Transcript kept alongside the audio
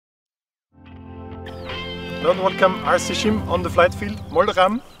Learn welcome RCSchim on the flight field,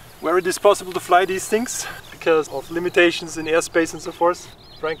 Molderam, where it is possible to fly these things because of limitations in airspace and so forth.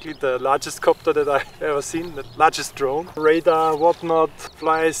 Frankly, the largest copter that I've ever seen, the largest drone. Radar, whatnot,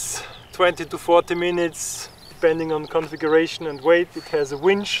 flies 20 to 40 minutes depending on configuration and weight. It has a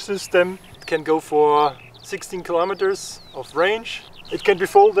winch system. It can go for 16 kilometers of range. It can be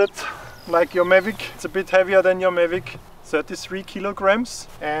folded like your Mavic. It's a bit heavier than your Mavic, 33 kilograms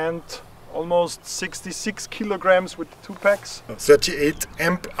and almost 66 kilograms with the 2 packs. 38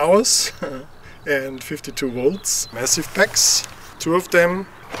 amp hours and 52 volts. Massive packs, 2 of them.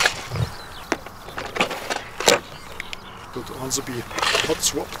 Could also be hot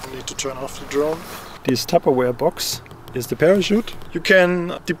swap. I need to turn off the drone. This Tupperware box is the parachute. You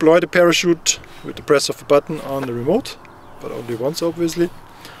can deploy the parachute with the press of a button on the remote, but only once obviously.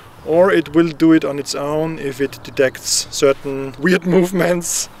 Or it will do it on its own if it detects certain weird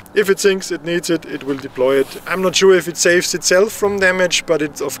movements. If it thinks it needs it, it will deploy it. I'm not sure if it saves itself from damage, but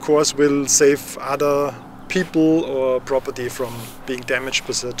it of course will save other people or property from being damaged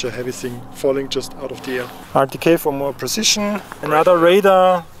by such a heavy thing falling just out of the air. RTK for more precision. Another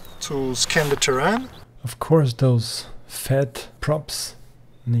radar to scan the terrain. Of course those fat props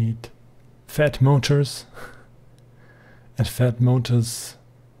need fat motors. And fat motors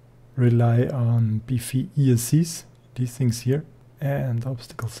rely on beefy ESCs, these things here, and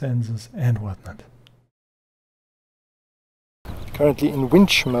obstacle sensors and whatnot. Currently in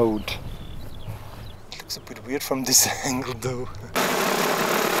winch mode. It looks a bit weird from this angle though.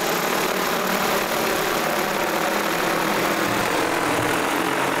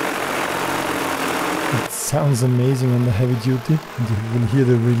 It sounds amazing on the heavy duty, and you will hear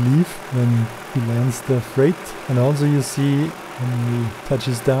the relief when he lands the freight. And also you see when he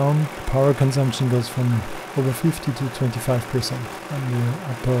touches down, the power consumption goes from over 50 to 25% on the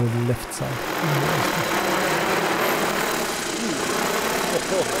upper left side.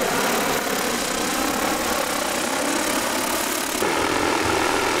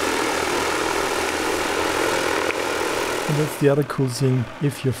 And that's the other cool thing,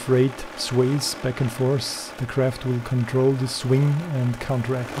 if your freight sways back and forth, the craft will control the swing and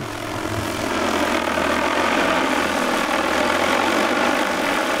counteract it.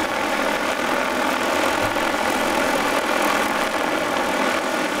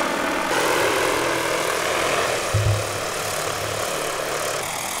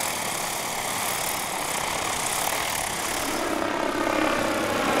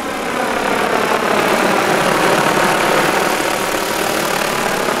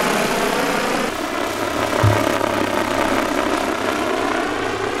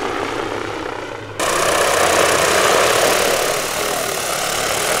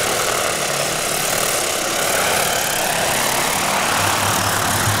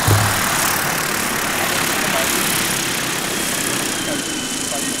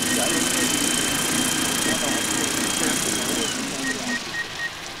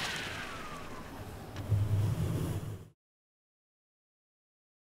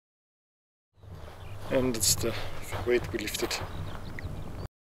 And it's the weight we lifted.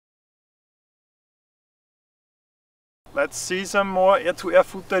 Let's see some more air-to-air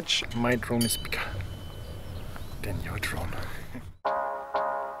footage. My drone is bigger than your drone.